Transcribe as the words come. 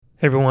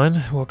Hey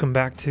everyone, welcome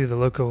back to The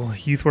Local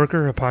Youth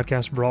Worker, a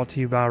podcast brought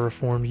to you by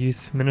Reformed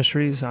Youth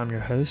Ministries. I'm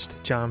your host,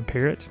 John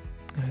Parrott.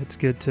 It's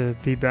good to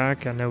be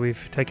back. I know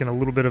we've taken a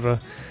little bit of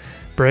a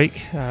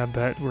break,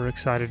 but we're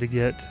excited to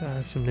get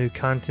some new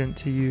content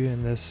to you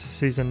in this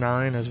Season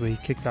 9 as we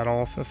kick that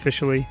off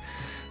officially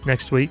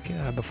next week.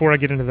 Before I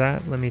get into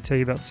that, let me tell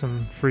you about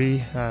some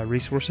free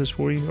resources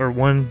for you, or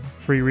one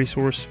free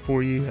resource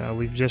for you.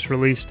 We've just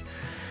released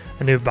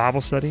a new Bible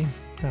study,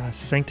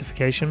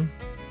 Sanctification.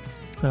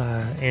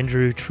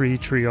 Andrew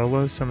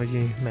Triolo, some of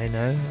you may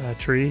know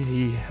Tree.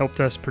 He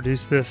helped us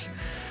produce this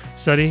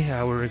study.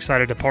 We're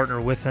excited to partner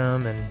with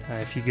him, and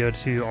if you go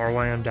to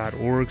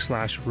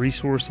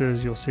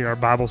rym.org/resources, you'll see our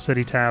Bible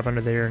study tab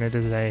under there, and it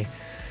is a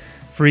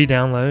free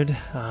download,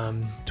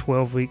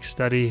 12-week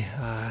study,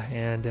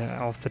 and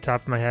off the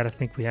top of my head, I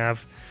think we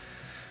have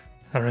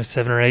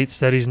 7 or 8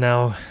 studies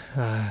now,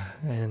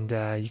 and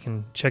you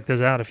can check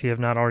those out if you have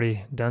not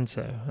already done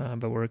so.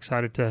 But we're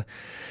excited to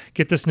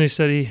get this new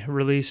study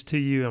released to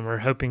you, and we're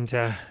hoping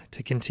to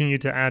continue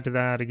to add to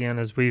that. Again,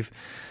 as we've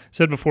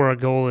said before, our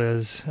goal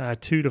is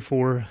 2 to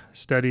 4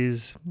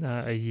 studies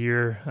a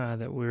year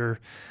that we're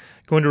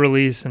going to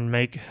release and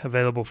make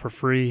available for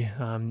free.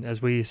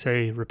 As we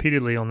say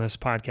repeatedly on this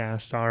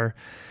podcast, our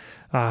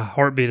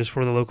heartbeat is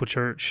for the local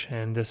church,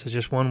 and this is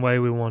just one way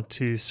we want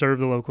to serve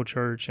the local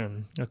church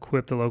and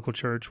equip the local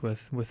church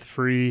with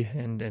free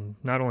and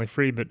not only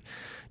free, but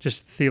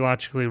just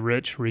theologically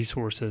rich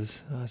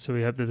resources. So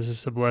we hope that this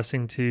is a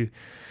blessing to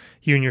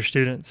you and your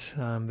students.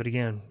 But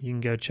again, you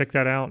can go check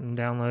that out and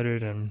download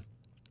it and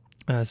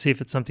see if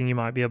it's something you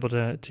might be able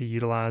to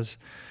utilize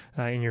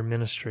in your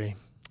ministry.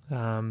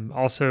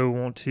 Also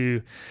want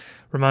to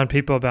remind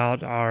people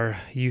about our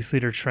Youth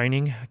Leader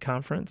Training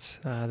Conference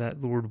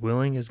that, Lord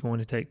willing, is going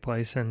to take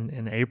place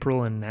in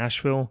April in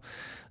Nashville.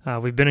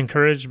 We've been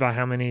encouraged by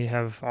how many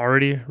have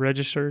already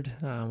registered.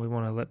 We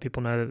want to let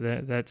people know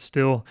that that's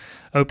still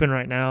open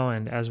right now,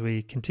 and as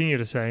we continue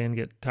to say and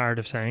get tired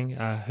of saying,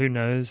 who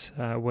knows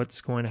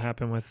what's going to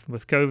happen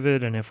with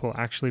COVID and if we'll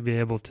actually be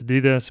able to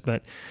do this,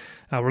 but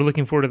we're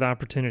looking forward to the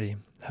opportunity,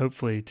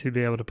 hopefully, to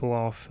be able to pull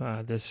off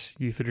this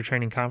Youth Leader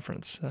Training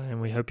Conference,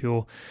 and we hope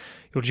you'll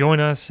join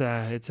us.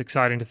 It's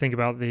exciting to think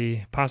about the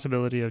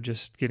possibility of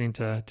just getting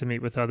to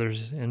meet with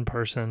others in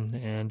person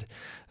and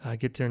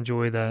get to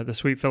enjoy the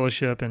sweet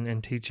fellowship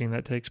and teaching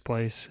that takes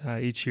place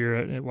each year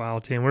at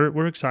YLT. And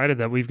we're excited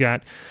that we've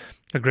got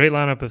a great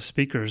lineup of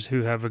speakers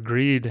who have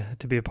agreed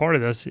to be a part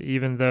of this,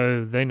 even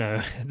though they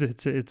know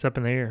it's up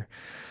in the air.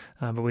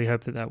 But we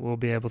hope that will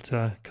be able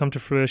to come to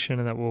fruition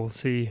and that we'll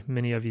see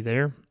many of you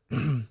there.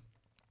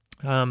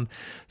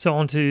 So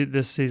on to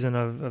this season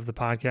of the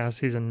podcast,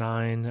 Season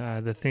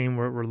 9. The theme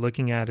we're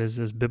looking at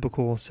is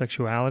biblical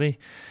sexuality.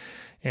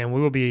 And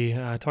we will be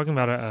talking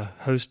about a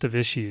host of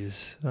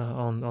issues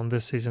on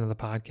this season of the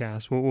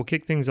podcast. We'll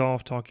kick things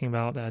off talking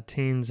about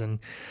teens and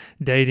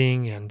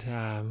dating,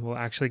 and we'll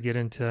actually get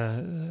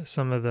into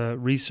some of the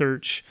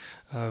research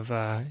of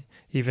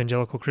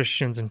evangelical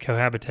Christians and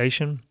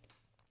cohabitation.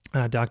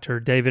 Dr.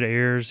 David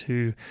Ayers,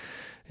 who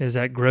is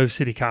at Grove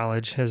City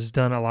College, has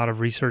done a lot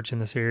of research in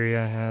this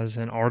area, has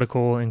an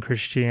article in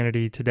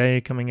Christianity Today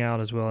coming out,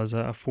 as well as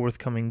a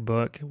forthcoming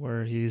book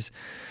where he's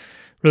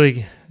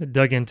really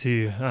dug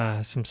into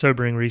some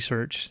sobering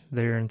research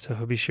there, and so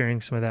he'll be sharing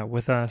some of that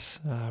with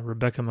us.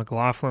 Rebecca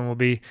McLaughlin will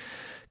be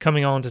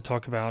coming on to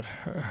talk about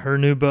her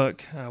new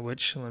book,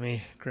 which, let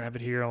me grab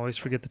it here, I always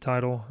forget the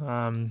title,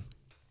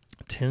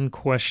 10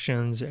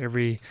 Questions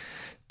Every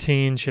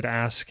Teen Should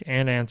Ask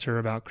and Answer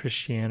About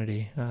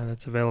Christianity.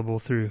 That's available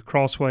through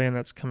Crossway, and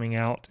that's coming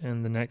out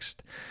in the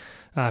next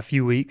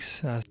few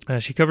weeks.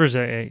 She covers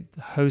a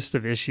host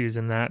of issues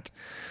in that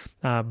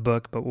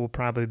book, but we'll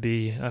probably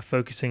be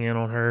focusing in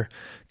on her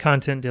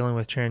content dealing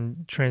with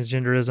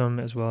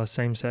transgenderism as well as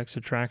same-sex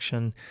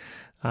attraction.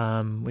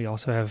 We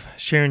also have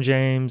Sharon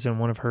James and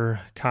one of her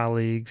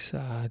colleagues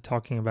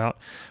talking about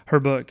her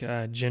book,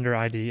 Gender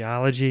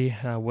Ideology,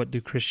 What Do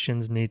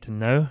Christians Need to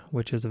Know?,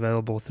 which is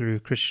available through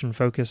Christian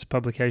Focus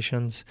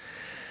Publications.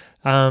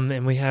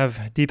 And we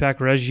have Deepak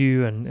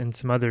Raju and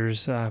some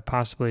others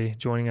possibly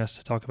joining us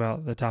to talk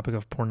about the topic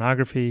of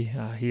pornography.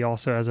 He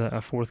also has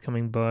a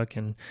forthcoming book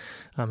and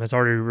has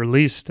already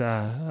released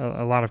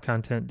a lot of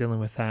content dealing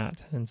with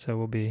that. And so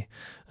we'll be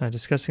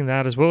discussing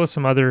that as well as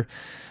some other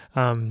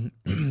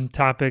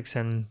topics.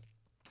 And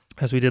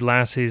as we did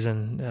last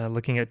season,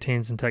 looking at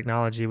teens and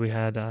technology, we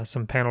had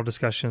some panel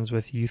discussions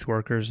with youth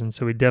workers. And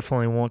so we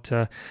definitely want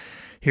to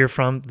hear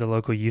from the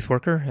local youth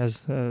worker,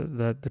 as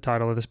the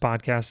title of this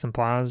podcast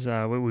implies.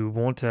 We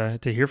want to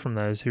hear from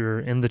those who are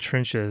in the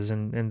trenches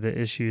and the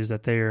issues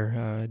that they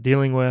are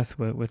dealing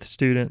with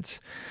students.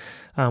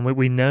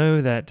 We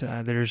know that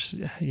there's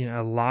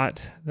a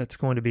lot that's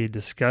going to be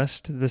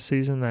discussed this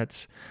season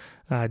that's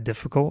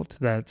difficult,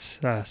 that's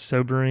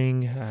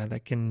sobering,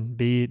 that can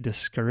be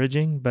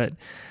discouraging, but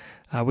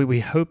we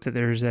hope that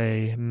there's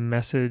a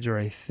message or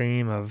a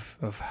theme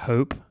of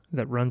hope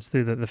that runs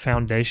through the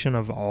foundation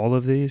of all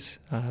of these,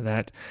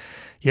 that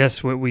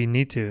yes, what we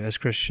need to as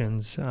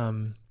Christians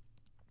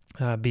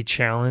be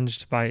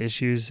challenged by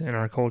issues in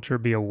our culture,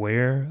 be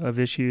aware of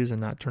issues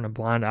and not turn a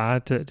blind eye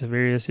to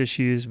various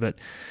issues, but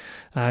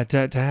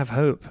to have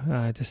hope,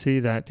 to see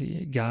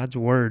that God's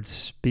word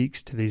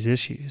speaks to these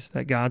issues,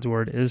 that God's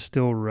word is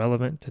still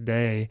relevant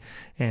today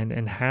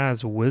and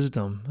has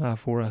wisdom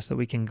for us that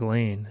we can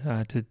glean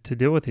to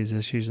deal with these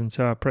issues. And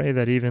so I pray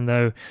that even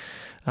though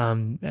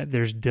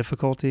there's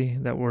difficulty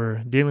that we're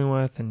dealing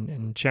with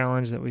and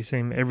challenge that we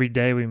seem every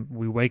day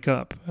we wake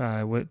up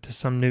to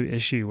some new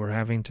issue we're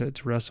having to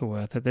wrestle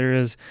with, that there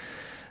is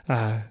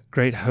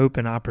great hope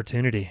and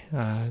opportunity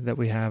that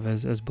we have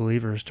as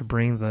believers to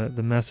bring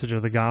the message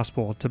of the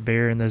gospel to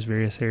bear in those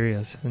various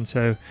areas. And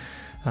so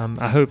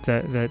I hope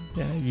that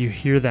you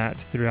hear that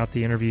throughout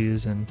the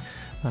interviews and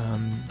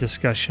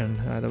discussion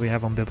that we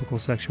have on biblical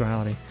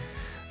sexuality.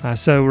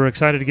 So we're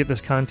excited to get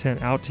this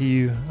content out to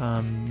you.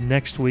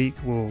 Next week,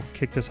 we'll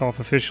kick this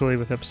off officially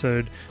with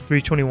episode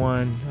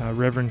 321.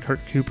 Reverend Kurt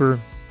Cooper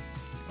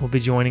will be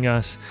joining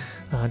us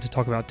to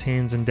talk about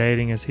teens and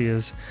dating, as he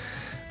is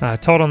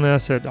taught on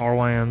this at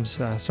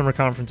RYM's summer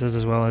conferences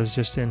as well as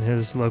just in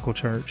his local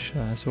church.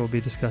 So we'll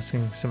be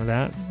discussing some of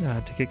that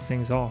to kick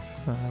things off.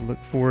 Look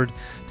forward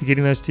to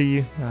getting those to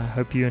you.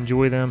 Hope you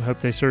enjoy them. Hope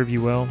they serve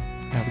you well.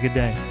 Have a good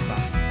day.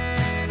 Bye.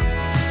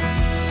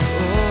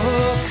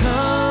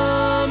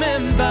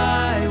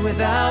 Buy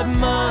without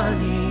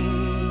money.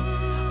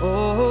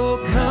 Oh,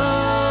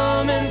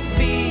 come and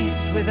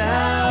feast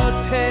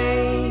without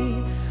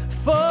pay.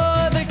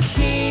 For the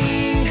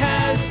King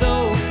has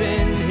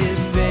opened his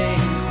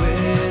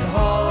banquet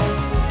hall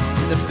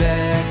to the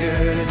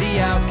beggar, the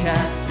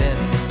outcast,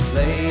 and the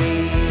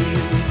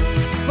slave.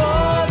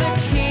 For the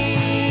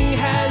King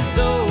has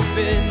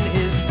opened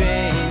his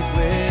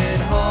banquet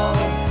hall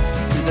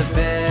to the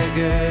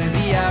beggar,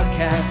 the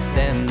outcast,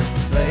 and